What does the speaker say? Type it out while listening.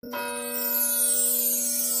En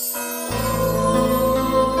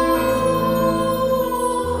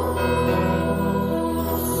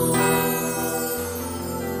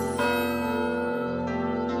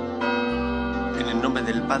el nombre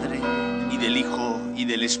del Padre, y del Hijo, y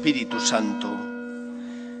del Espíritu Santo.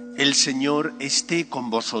 El Señor esté con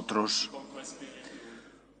vosotros.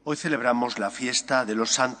 Hoy celebramos la fiesta de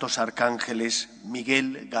los santos arcángeles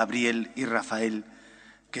Miguel, Gabriel y Rafael,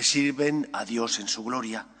 que sirven a Dios en su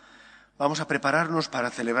gloria. Vamos a prepararnos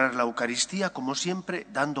para celebrar la Eucaristía, como siempre,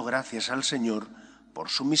 dando gracias al Señor por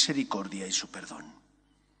su misericordia y su perdón.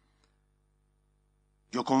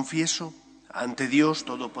 Yo confieso ante Dios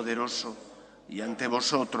Todopoderoso y ante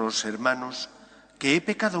vosotros, hermanos, que he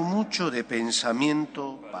pecado mucho de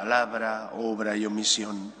pensamiento, palabra, obra y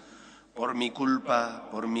omisión, por mi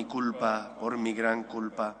culpa, por mi gran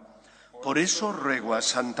culpa. Por eso ruego a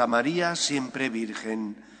Santa María, siempre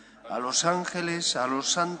Virgen, a los ángeles, a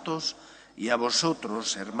los santos y a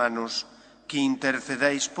vosotros, hermanos, que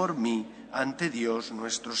intercedáis por mí ante Dios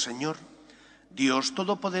nuestro Señor. Dios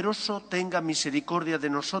Todopoderoso tenga misericordia de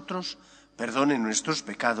nosotros, perdone nuestros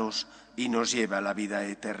pecados y nos lleve a la vida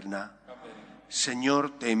eterna. Amén.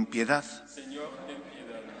 Señor, ten piedad. Señor, ten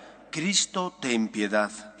piedad. Cristo, ten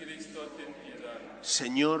piedad. Cristo, ten piedad.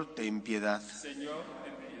 Señor, ten piedad. Señor,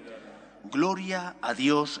 ten piedad. Gloria a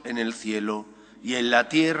Dios en el cielo, y en la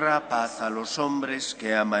tierra paz a los hombres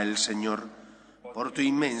que ama el Señor. Por tu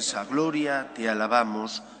inmensa gloria te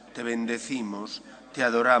alabamos, te bendecimos, te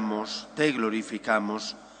adoramos, te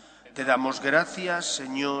glorificamos. Te damos gracias,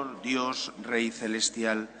 Señor, Dios, Rey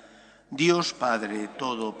celestial, Dios Padre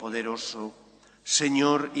Todopoderoso,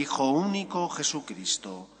 Señor Hijo único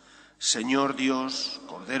Jesucristo, Señor Dios,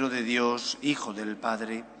 Cordero de Dios, Hijo del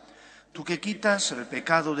Padre, tú que quitas el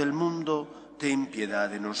pecado del mundo, ten piedad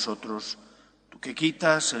de nosotros. Tú que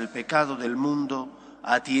quitas el pecado del mundo,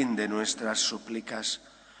 atiende nuestras súplicas.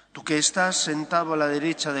 Tú que estás sentado a la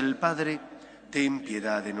derecha del Padre, ten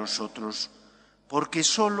piedad de nosotros. Porque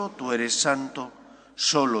solo tú eres santo,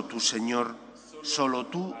 solo tú, Señor, solo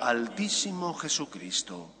tú, Altísimo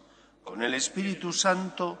Jesucristo, con el Espíritu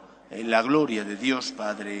Santo, en la gloria de Dios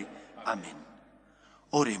Padre. Amén.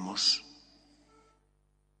 Oremos.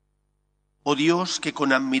 Oh Dios, que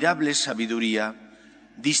con admirable sabiduría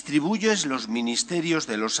distribuyes los ministerios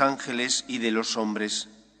de los ángeles y de los hombres,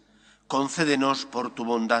 concédenos por tu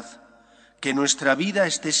bondad que nuestra vida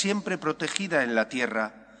esté siempre protegida en la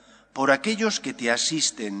tierra por aquellos que te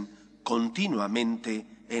asisten continuamente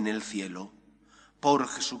en el cielo. Por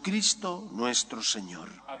Jesucristo nuestro Señor.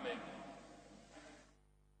 Amén.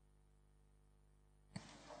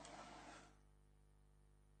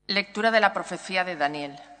 Lectura de la profecía de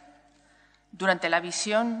Daniel. Durante la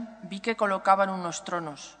visión vi que colocaban unos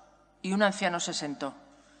tronos y un anciano se sentó.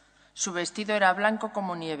 Su vestido era blanco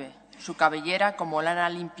como nieve, su cabellera como lana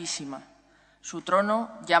limpísima, su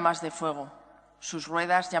trono llamas de fuego, sus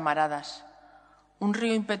ruedas llamaradas. Un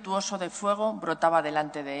río impetuoso de fuego brotaba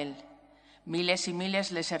delante de él. Miles y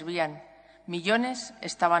miles le servían, millones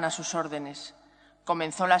estaban a sus órdenes.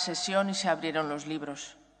 Comenzó la sesión y se abrieron los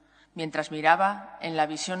libros. Mientras miraba, en la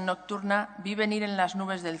visión nocturna vi venir en las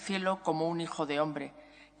nubes del cielo como un hijo de hombre,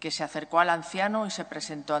 que se acercó al anciano y se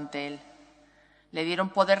presentó ante él. Le dieron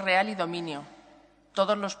poder real y dominio.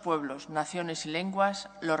 Todos los pueblos, naciones y lenguas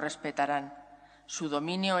lo respetarán. Su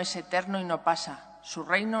dominio es eterno y no pasa, su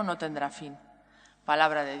reino no tendrá fin.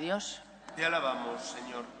 Palabra de Dios. Te alabamos,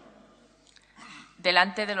 Señor.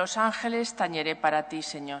 Delante de los ángeles tañeré para ti,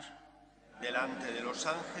 Señor. Delante de los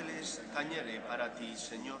ángeles tañeré para ti,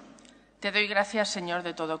 Señor. Te doy gracias, Señor,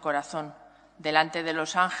 de todo corazón. Delante de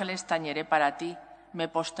los ángeles tañeré para ti, me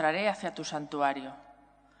postraré hacia tu santuario.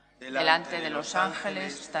 Delante de los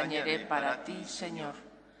ángeles tañeré para ti, Señor.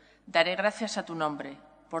 Daré gracias a tu nombre,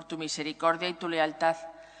 por tu misericordia y tu lealtad,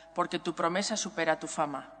 porque tu promesa supera tu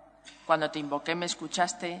fama. Cuando te invoqué me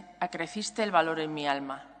escuchaste, acreciste el valor en mi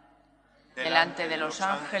alma. Delante de los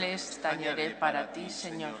ángeles tañeré para ti,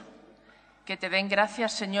 Señor. Que te den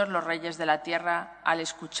gracias, Señor, los reyes de la tierra, al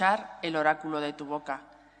escuchar el oráculo de tu boca.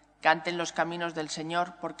 Canten los caminos del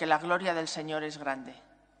Señor, porque la gloria del Señor es grande.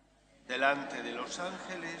 Delante de los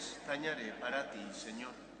ángeles tañeré para ti,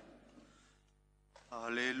 Señor.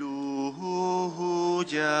 Aleluya.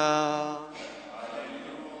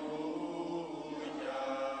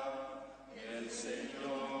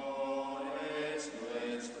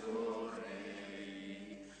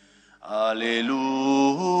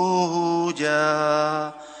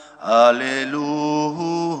 Aleluya, aleluya,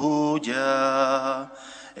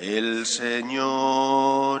 el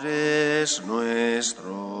Señor es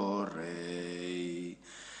nuestro Rey.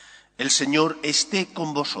 El Señor esté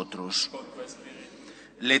con vosotros.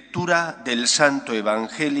 Lectura del Santo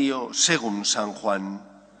Evangelio según San Juan.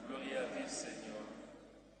 Gloria a ti, Señor.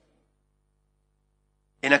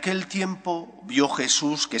 En aquel tiempo vio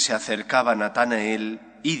Jesús que se acercaba Natanael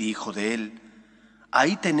y dijo de él: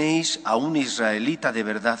 Ahí tenéis a un israelita de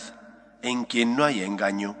verdad, en quien no hay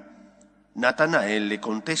engaño. Natanael le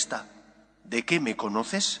contesta: ¿De qué me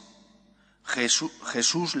conoces?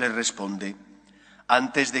 Jesús le responde: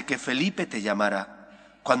 Antes de que Felipe te llamara,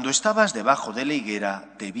 cuando estabas debajo de la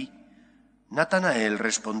higuera, te vi. Natanael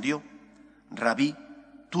respondió: Rabí,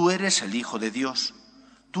 tú eres el Hijo de Dios,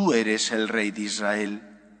 tú eres el Rey de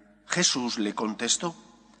Israel. Jesús le contestó: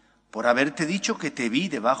 Por haberte dicho que te vi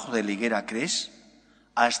debajo de la higuera, ¿crees?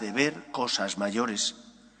 Has de ver cosas mayores.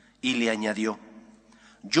 Y le añadió: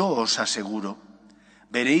 Yo os aseguro,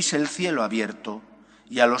 veréis el cielo abierto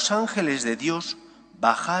y a los ángeles de Dios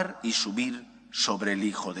bajar y subir sobre el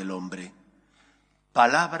Hijo del Hombre.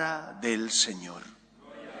 Palabra del Señor.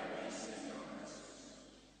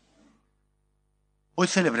 Hoy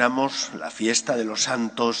celebramos la fiesta de los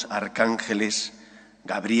santos arcángeles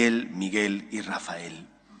Gabriel, Miguel y Rafael.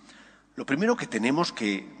 Lo primero que tenemos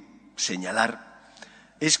que señalar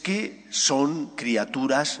es que son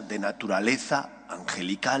criaturas de naturaleza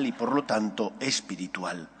angelical y por lo tanto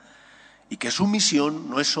espiritual, y que su misión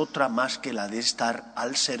no es otra más que la de estar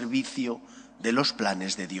al servicio de los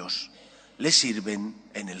planes de Dios. Le sirven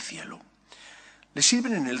en el cielo. Le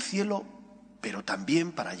sirven en el cielo, pero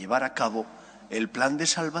también para llevar a cabo el plan de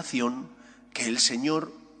salvación que el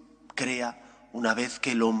Señor crea una vez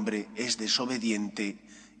que el hombre es desobediente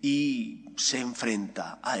y se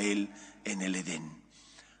enfrenta a él en el Edén.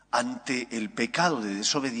 Ante el pecado de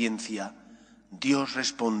desobediencia, Dios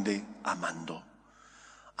responde amando.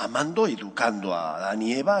 Amando, educando a Adán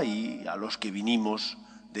y Eva y a los que vinimos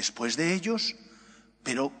después de ellos,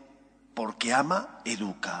 pero porque ama,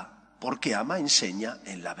 educa, porque ama, enseña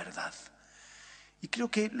en la verdad. Y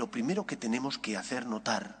creo que lo primero que tenemos que hacer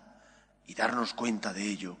notar y darnos cuenta de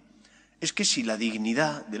ello es que si la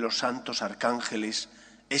dignidad de los santos arcángeles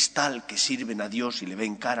es tal que sirven a Dios y le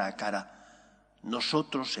ven cara a cara,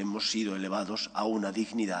 nosotros hemos sido elevados a una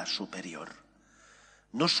dignidad superior.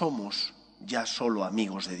 No somos ya solo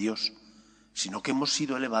amigos de Dios, sino que hemos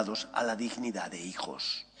sido elevados a la dignidad de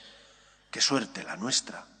hijos. ¡Qué suerte la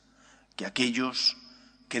nuestra! Que aquellos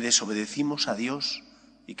que desobedecimos a Dios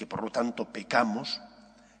y que por lo tanto pecamos,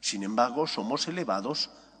 sin embargo somos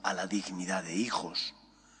elevados a la dignidad de hijos,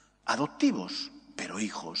 adoptivos, pero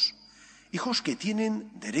hijos, hijos que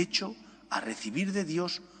tienen derecho a recibir de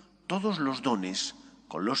Dios todos los dones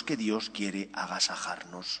con los que Dios quiere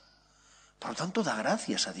agasajarnos. Por lo tanto, da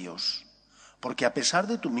gracias a Dios, porque a pesar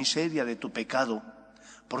de tu miseria, de tu pecado,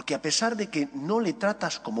 porque a pesar de que no le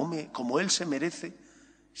tratas como Él se merece,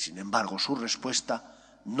 sin embargo, su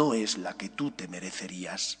respuesta no es la que tú te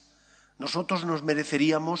merecerías. Nosotros nos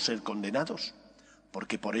mereceríamos ser condenados,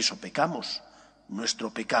 porque por eso pecamos.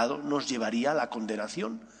 Nuestro pecado nos llevaría a la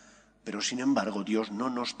condenación, pero sin embargo Dios no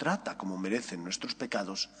nos trata como merecen nuestros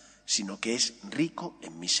pecados, sino que es rico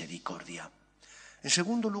en misericordia. En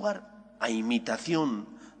segundo lugar, a imitación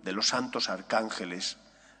de los santos arcángeles,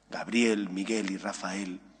 Gabriel, Miguel y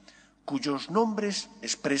Rafael, cuyos nombres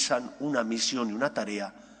expresan una misión y una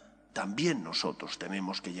tarea, también nosotros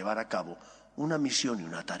tenemos que llevar a cabo una misión y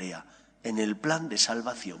una tarea en el plan de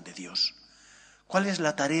salvación de Dios. ¿Cuál es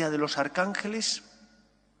la tarea de los arcángeles?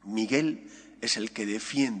 Miguel es el que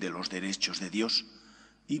defiende los derechos de Dios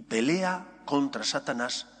y pelea contra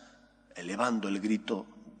Satanás, elevando el grito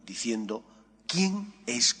diciendo: ¿quién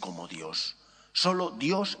es como Dios? Solo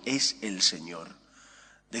Dios es el Señor.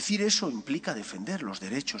 Decir eso implica defender los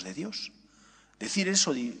derechos de Dios. Decir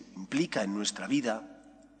eso implica en nuestra vida,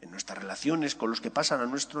 en nuestras relaciones con los que pasan a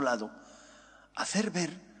nuestro lado, hacer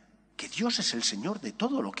ver que Dios es el Señor de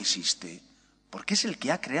todo lo que existe, porque es el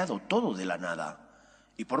que ha creado todo de la nada.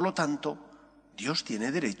 Y por lo tanto, Dios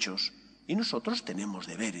tiene derechos y nosotros tenemos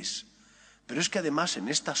deberes. Pero es que además en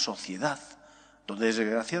esta sociedad, donde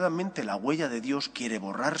desgraciadamente la huella de Dios quiere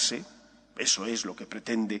borrarse, eso es lo que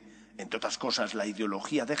pretende, entre otras cosas, la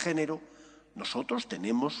ideología de género, nosotros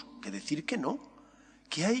tenemos que decir que no,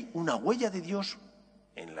 que hay una huella de Dios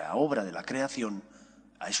en la obra de la creación,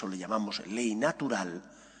 a eso le llamamos ley natural,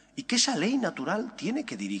 y que esa ley natural tiene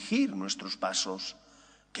que dirigir nuestros pasos,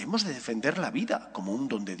 que hemos de defender la vida como un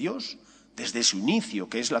don de Dios, desde su inicio,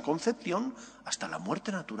 que es la concepción, hasta la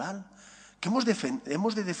muerte natural, que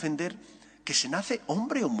hemos de defender que se nace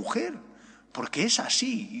hombre o mujer, porque es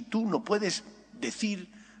así, y tú no puedes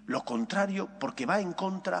decir lo contrario porque va en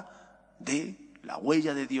contra de la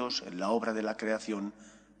huella de Dios en la obra de la creación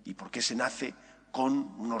y porque se nace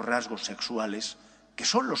con unos rasgos sexuales que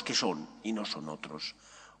son los que son y no son otros.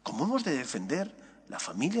 como hemos de defender la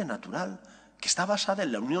familia natural, que está basada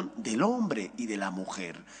en la unión del hombre y de la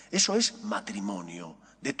mujer. Eso es matrimonio.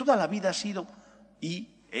 De toda la vida ha sido y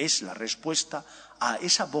es la respuesta a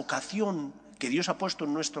esa vocación que Dios ha puesto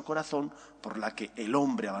en nuestro corazón, por la que el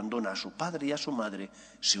hombre abandona a su padre y a su madre,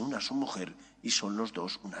 se une a su mujer y son los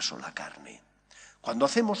dos una sola carne. Cuando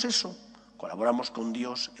hacemos eso, colaboramos con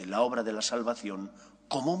Dios en la obra de la salvación,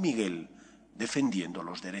 como Miguel, defendiendo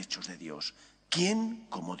los derechos de Dios. ¿Quién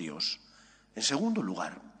como Dios? En segundo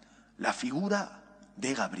lugar, la figura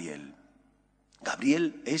de Gabriel.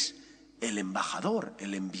 Gabriel es el embajador,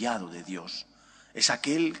 el enviado de Dios. Es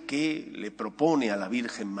aquel que le propone a la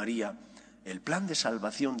Virgen María el plan de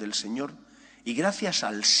salvación del Señor, y gracias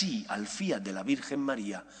al sí, al fiat de la Virgen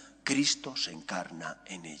María, Cristo se encarna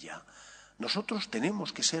en ella. Nosotros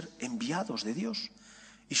tenemos que ser enviados de Dios,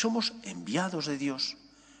 y somos enviados de Dios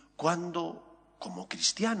cuando, como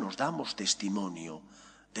cristianos, damos testimonio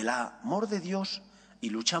del amor de Dios y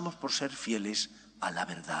luchamos por ser fieles a la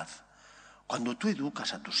verdad. Cuando tú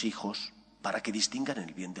educas a tus hijos para que distingan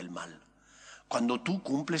el bien del mal, cuando tú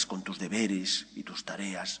cumples con tus deberes y tus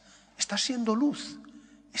tareas, estás siendo luz,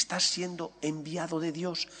 estás siendo enviado de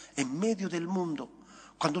Dios en medio del mundo.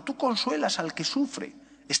 Cuando tú consuelas al que sufre,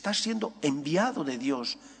 estás siendo enviado de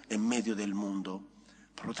Dios en medio del mundo.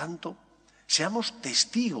 Por lo tanto, seamos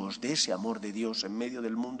testigos de ese amor de Dios en medio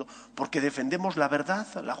del mundo, porque defendemos la verdad,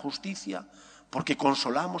 la justicia, porque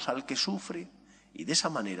consolamos al que sufre, y de esa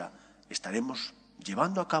manera estaremos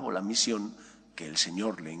llevando a cabo la misión que el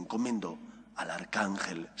Señor le encomendó al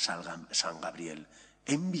arcángel San Gabriel,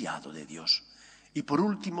 enviado de Dios. Y por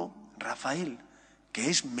último, Rafael, que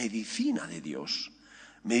es medicina de Dios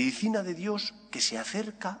que se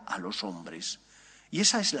acerca a los hombres. Y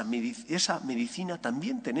esa medicina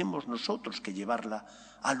también tenemos nosotros que llevarla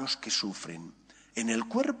a los que sufren, en el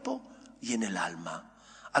cuerpo y en el alma.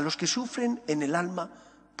 A los que sufren en el alma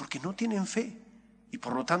porque no tienen fe y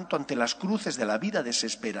por lo tanto ante las cruces de la vida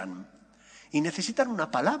desesperan y necesitan una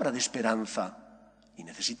palabra de esperanza y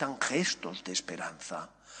necesitan gestos de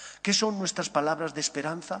esperanza. ¿Qué son nuestras palabras de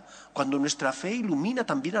esperanza? Cuando nuestra fe ilumina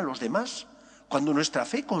también a los demás, cuando nuestra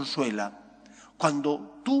fe consuela,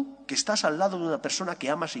 cuando tú, que estás al lado de una persona que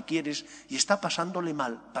amas y quieres y está pasándolo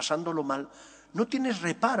mal, no tienes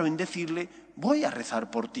reparo en decirle, voy a rezar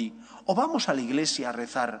por ti, o vamos a la iglesia a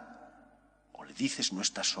rezar, o le dices, no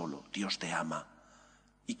estás solo, Dios te ama,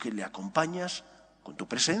 y que le acompañas con tu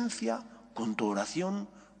presencia, con tu oración,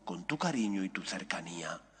 con tu cariño y tu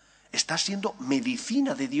cercanía. Estás siendo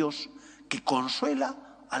medicina de Dios que consuela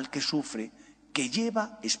al que sufre, que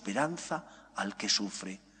lleva esperanza al que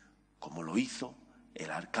sufre, como lo hizo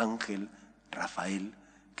el arcángel Rafael,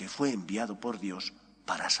 que fue enviado por Dios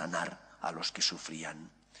para sanar a los que sufrían.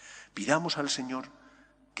 Pidamos al Señor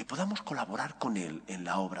que podamos colaborar con Él en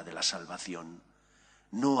la obra de la salvación.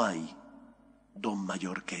 No hay don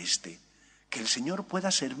mayor que este, que el Señor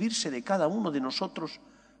pueda servirse de cada uno de nosotros,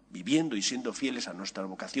 viviendo y siendo fieles a nuestra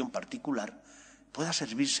vocación particular, pueda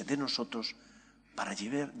servirse de nosotros para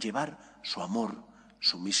llevar su amor,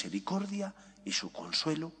 su misericordia y su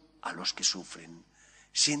consuelo a los que sufren.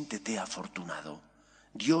 Siéntete afortunado.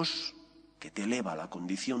 Dios, que te eleva a la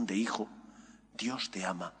condición de hijo, Dios te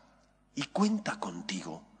ama y cuenta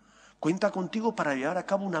contigo. Cuenta contigo para llevar a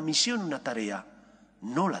cabo una misión, una tarea,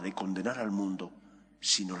 no la de condenar al mundo,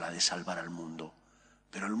 sino la de salvar al mundo.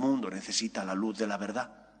 Pero el mundo necesita la luz de la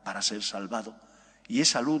verdad para ser salvado, y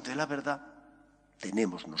esa luz de la verdad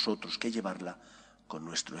tenemos nosotros que llevarla con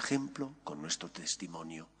nuestro ejemplo, con nuestro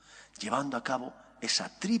testimonio, llevando a cabo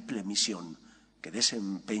esa triple misión que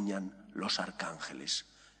desempeñan los arcángeles: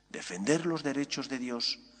 defender los derechos de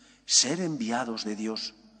Dios, ser enviados de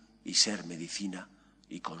Dios y ser medicina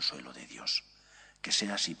y consuelo de Dios. Que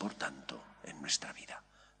sea así, por tanto, en nuestra vida.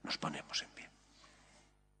 Nos ponemos en pie.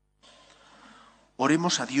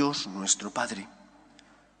 Oremos a Dios nuestro Padre.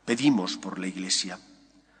 Pedimos por la Iglesia,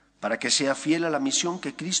 para que sea fiel a la misión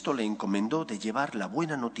que Cristo le encomendó de llevar la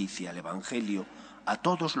buena noticia, el Evangelio, a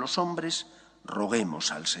todos los hombres.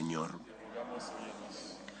 Roguemos al Señor.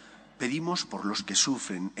 Pedimos por los que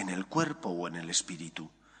sufren en el cuerpo o en el espíritu,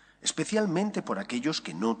 especialmente por aquellos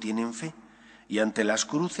que no tienen fe y ante las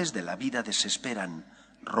cruces de la vida desesperan.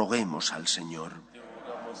 Roguemos al Señor.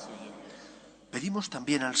 Pedimos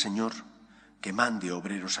también al Señor que mande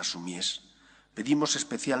obreros a su mies. Pedimos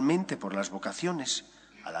especialmente por las vocaciones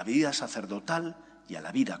a la vida sacerdotal y a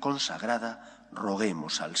la vida consagrada.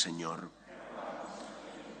 Roguemos al Señor.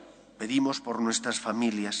 Pedimos por nuestras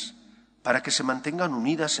familias, para que se mantengan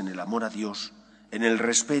unidas en el amor a Dios, en el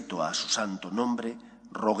respeto a su santo nombre.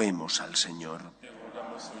 Roguemos al Señor.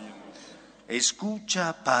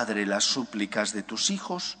 Escucha, Padre, las súplicas de tus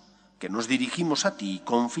hijos, que nos dirigimos a ti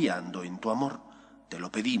confiando en tu amor. Te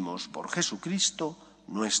lo pedimos por Jesucristo,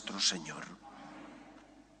 nuestro Señor.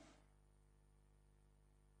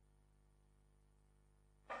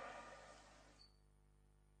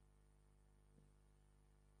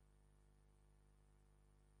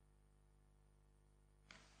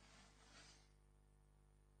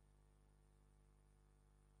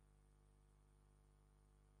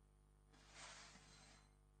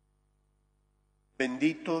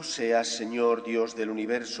 Bendito seas, Señor Dios del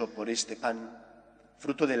universo, por este pan,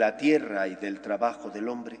 fruto de la tierra y del trabajo del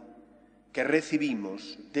hombre, que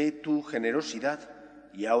recibimos de tu generosidad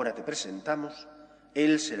y ahora te presentamos.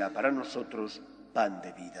 Él será para nosotros pan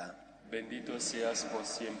de vida. Bendito seas por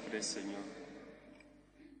siempre, Señor.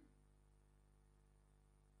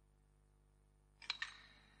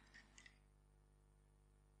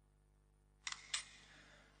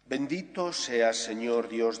 Bendito seas, Señor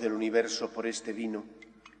Dios del universo, por este vino,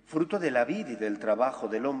 fruto de la vid y del trabajo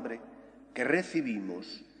del hombre, que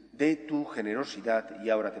recibimos de tu generosidad y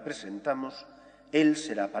ahora te presentamos. Él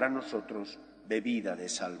será para nosotros bebida de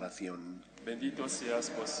salvación. Bendito seas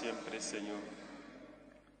por siempre, Señor.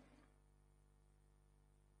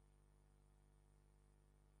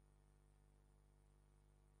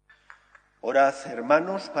 Orad,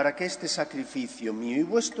 hermanos, para que este sacrificio mío y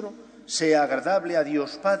vuestro sea agradable a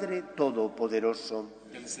Dios Padre Todopoderoso.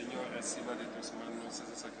 Que el Señor reciba de tus manos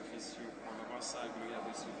ese sacrificio, honrosa gloria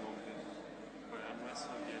de su nombre, para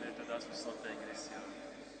nuestro bien y toda su santa Iglesia.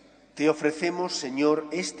 Te ofrecemos, Señor,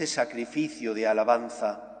 este sacrificio de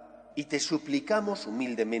alabanza y te suplicamos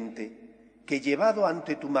humildemente que, llevado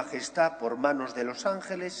ante tu majestad por manos de los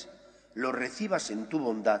ángeles, lo recibas en tu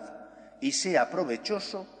bondad y sea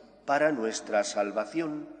provechoso para nuestra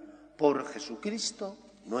salvación, por Jesucristo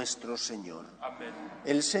nuestro Señor. Amén.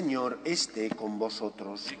 El Señor esté con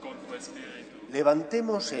vosotros. Y con tu espíritu.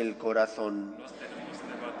 Levantemos el corazón. Nos tenemos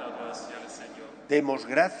levantado hacia el Señor. Demos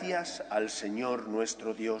gracias al Señor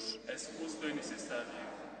nuestro Dios. Es justo y necesario.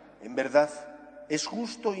 En verdad, es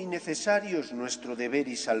justo y necesario, es nuestro deber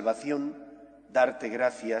y salvación, darte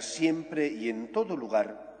gracias siempre y en todo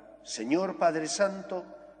lugar, Señor Padre Santo,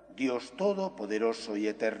 Dios Todopoderoso y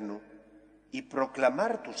Eterno, y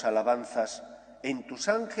proclamar tus alabanzas en tus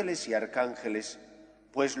ángeles y arcángeles,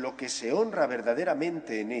 pues lo que se honra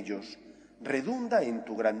verdaderamente en ellos redunda en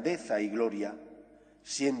tu grandeza y gloria.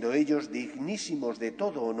 Siendo ellos dignísimos de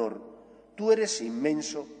todo honor, tú eres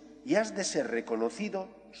inmenso y has de ser reconocido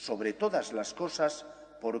sobre todas las cosas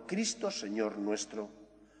por Cristo Señor nuestro.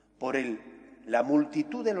 Por él, la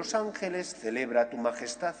multitud de los ángeles celebra tu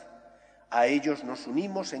majestad. A ellos nos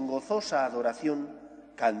unimos en gozosa adoración,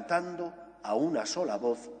 cantando a una sola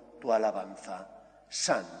voz tu alabanza.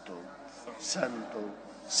 Santo, santo,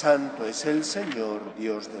 santo es el Señor,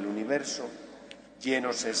 Dios del universo.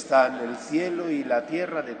 Llenos están el cielo y la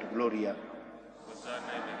tierra de tu gloria.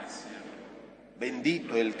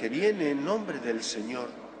 Bendito el que viene en nombre del Señor,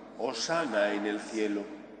 hosana en el cielo.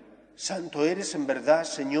 Santo eres en verdad,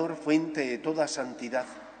 Señor, fuente de toda santidad.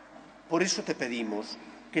 Por eso te pedimos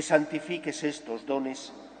que santifiques estos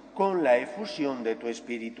dones con la efusión de tu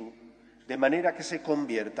Espíritu, de manera que se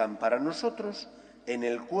conviertan para nosotros en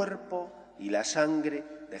el cuerpo y la sangre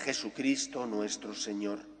de Jesucristo nuestro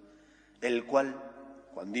Señor, el cual,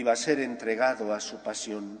 cuando iba a ser entregado a su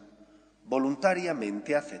pasión,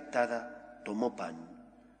 voluntariamente aceptada, tomó pan,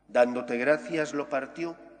 dándote gracias lo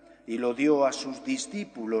partió y lo dio a sus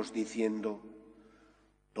discípulos diciendo: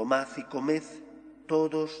 tomad y comed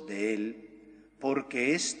todos de él,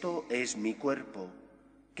 porque esto es mi cuerpo,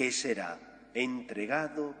 que será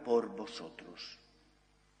entregado por vosotros.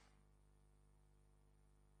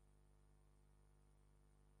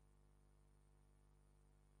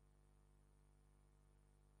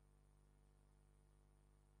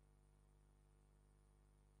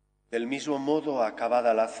 Del mismo modo,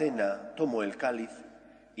 acabada la cena, tomó el cáliz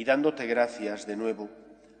y, dándote gracias de nuevo,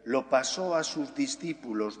 lo pasó a sus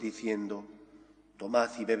discípulos diciendo: tomad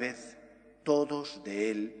y bebed todos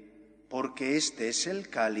de él, porque este es el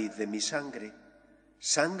cáliz de mi sangre,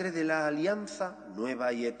 sangre de la alianza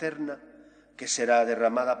nueva y eterna, que será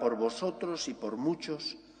derramada por vosotros y por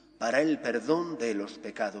muchos para el perdón de los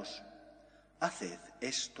pecados. Haced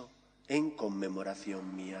esto en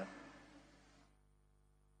conmemoración mía.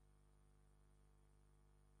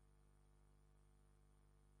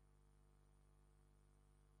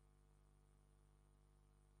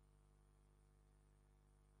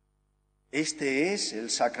 Este es el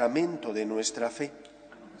sacramento de nuestra fe.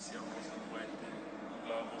 Anunciamos tu muerte,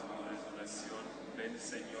 proclamamos tu resurrección. Ven,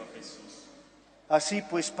 Señor Jesús. Así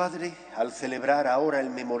pues, Padre, al celebrar ahora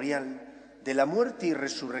el memorial de la muerte y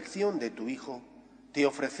resurrección de tu Hijo, te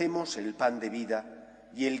ofrecemos el pan de vida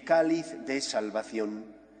y el cáliz de salvación,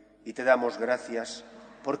 y te damos gracias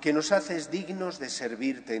porque nos haces dignos de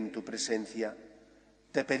servirte en tu presencia.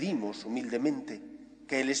 Te pedimos humildemente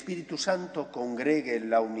que el Espíritu Santo congregue en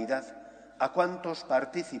la unidad a cuantos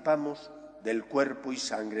participamos del cuerpo y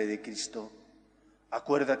sangre de Cristo.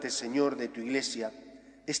 Acuérdate, Señor, de tu Iglesia,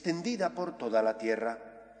 extendida por toda la tierra,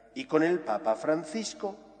 y con el Papa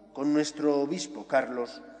Francisco, con nuestro obispo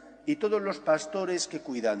Carlos y todos los pastores que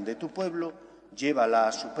cuidan de tu pueblo, llévala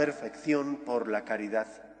a su perfección por la caridad.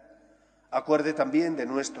 Acuerde también de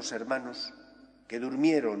nuestros hermanos que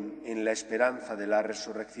durmieron en la esperanza de la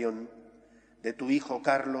resurrección, de tu Hijo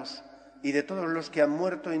Carlos y de todos los que han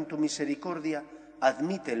muerto en tu misericordia,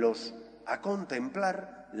 admítelos a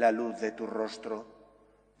contemplar la luz de tu rostro.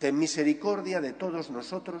 Ten misericordia de todos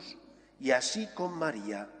nosotros, y así con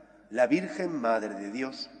María, la Virgen Madre de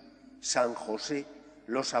Dios, San José,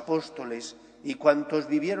 los apóstoles y cuantos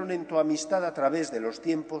vivieron en tu amistad a través de los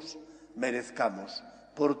tiempos, merezcamos,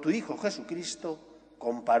 por tu Hijo Jesucristo,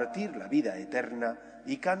 compartir la vida eterna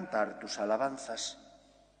y cantar tus alabanzas.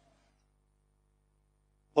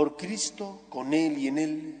 Por Cristo, con Él y en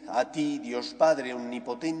Él, a ti, Dios Padre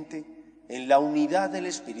omnipotente, en la unidad del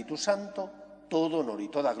Espíritu Santo, todo honor y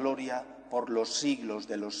toda gloria por los siglos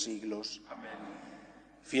de los siglos. Amén.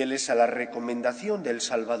 Fieles a la recomendación del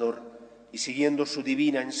Salvador y siguiendo su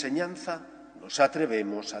divina enseñanza, nos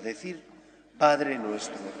atrevemos a decir: Padre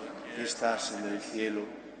nuestro, que estás en el cielo,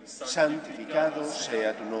 santificado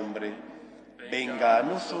sea tu nombre. Venga a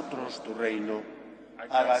nosotros tu reino.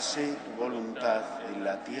 Hágase tu voluntad en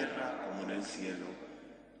la tierra como en el cielo.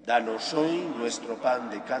 Danos hoy nuestro pan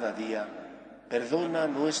de cada día. Perdona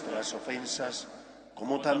nuestras ofensas,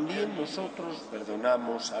 como también nosotros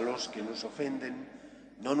perdonamos a los que nos ofenden.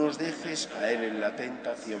 No nos dejes caer en la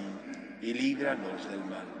tentación y líbranos del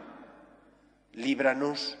mal.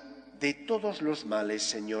 Líbranos de todos los males,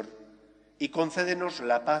 Señor, y concédenos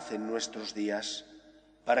la paz en nuestros días,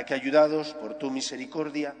 para que, ayudados por tu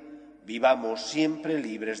misericordia, vivamos siempre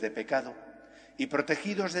libres de pecado y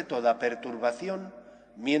protegidos de toda perturbación,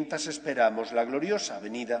 mientras esperamos la gloriosa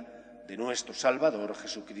venida de nuestro Salvador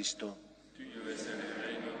Jesucristo.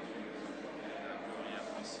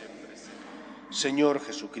 Señor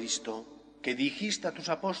Jesucristo, que dijiste a tus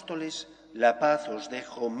apóstoles: la paz os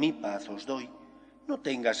dejo, mi paz os doy, no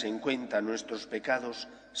tengas en cuenta nuestros pecados,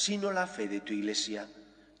 sino la fe de tu Iglesia,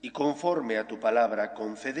 y conforme a tu palabra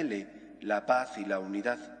concédele la paz y la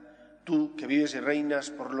unidad. Tú, que vives y reinas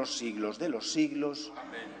por los siglos de los siglos.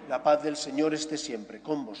 Amén. La paz del Señor esté siempre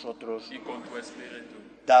con vosotros. Y con tu espíritu.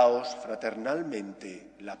 Daos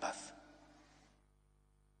fraternalmente la paz.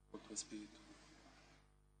 Con tu espíritu.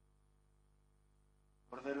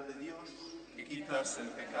 Cordero de Dios, que quitas el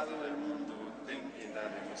pecado del mundo, ten piedad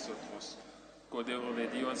de nosotros. Cordero de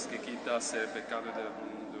Dios, que quitas el pecado del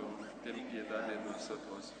mundo, ten piedad de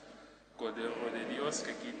nosotros. Cordero de Dios,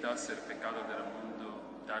 que quitas el pecado del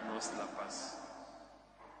mundo, danos la paz.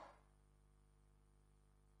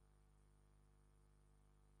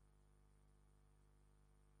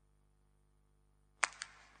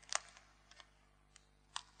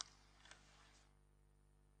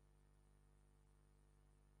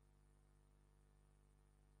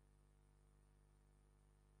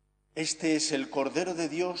 Este es el Cordero de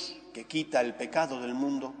Dios que quita el pecado del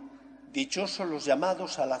mundo. Dichosos los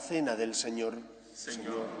llamados a la cena del Señor.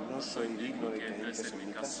 Señor, no soy digno de que entres en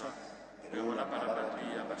mi casa, pero una palabra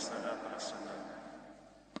tuya bastará para sanar.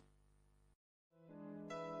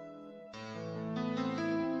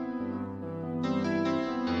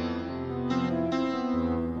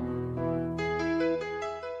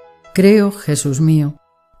 Creo, Jesús mío,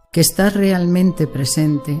 que estás realmente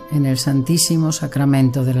presente en el Santísimo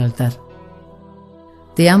Sacramento del altar.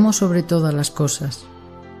 Te amo sobre todas las cosas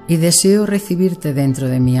y deseo recibirte dentro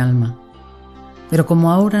de mi alma, pero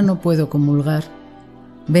como ahora no puedo comulgar,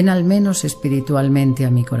 ven al menos espiritualmente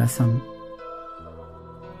a mi corazón.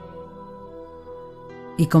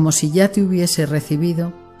 Y como si ya te hubiese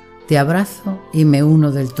recibido, te abrazo y me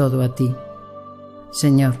uno del todo a ti.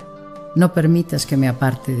 Señor, no permitas que me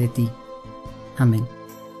aparte de ti. Amén.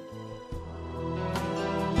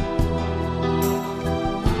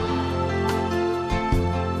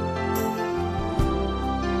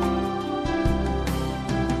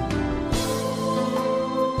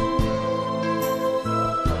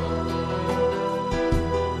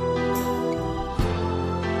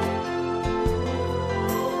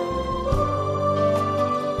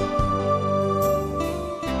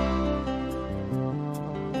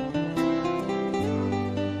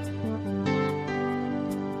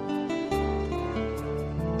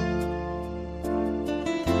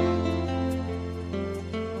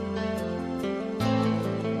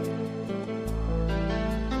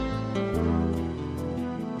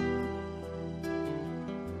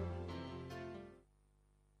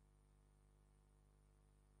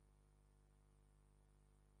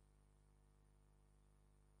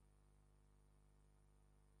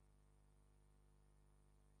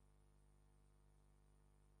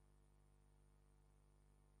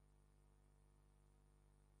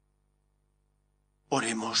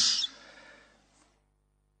 Oremos.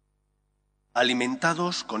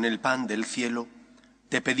 Alimentados con el pan del cielo,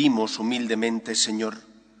 te pedimos humildemente, Señor,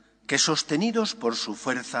 que sostenidos por su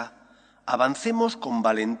fuerza, avancemos con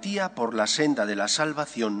valentía por la senda de la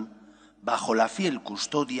salvación, bajo la fiel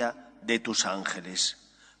custodia de tus ángeles.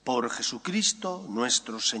 Por Jesucristo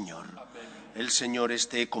nuestro Señor. El Señor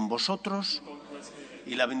esté con vosotros,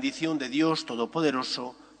 y la bendición de Dios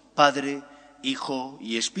Todopoderoso, Padre, Hijo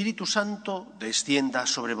y Espíritu Santo, descienda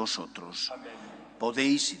sobre vosotros.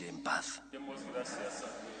 Podéis ir en paz.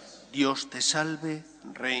 Dios te salve,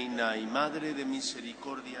 Reina y Madre de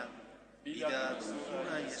misericordia, vida,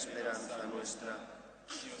 dulzura y esperanza nuestra.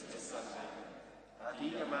 Dios te salve. A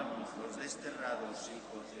ti llamamos los desterrados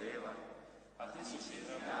hijos de Eva. A ti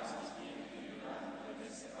suspiramos,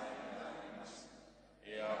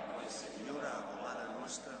 Señora abogada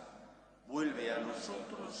nuestra, vuelve a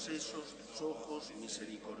nosotros esos tus ojos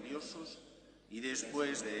misericordiosos y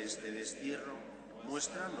después de este destierro,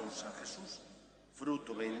 muéstranos a Jesús,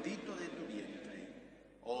 fruto bendito de tu vientre.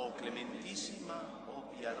 Oh clementísima, oh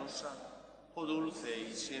piadosa, oh dulce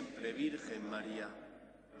y siempre Virgen María,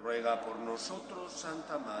 ruega por nosotros,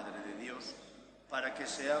 Santa Madre de Dios, para que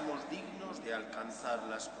seamos dignos de alcanzar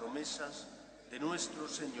las promesas de nuestro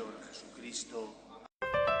Señor Jesucristo.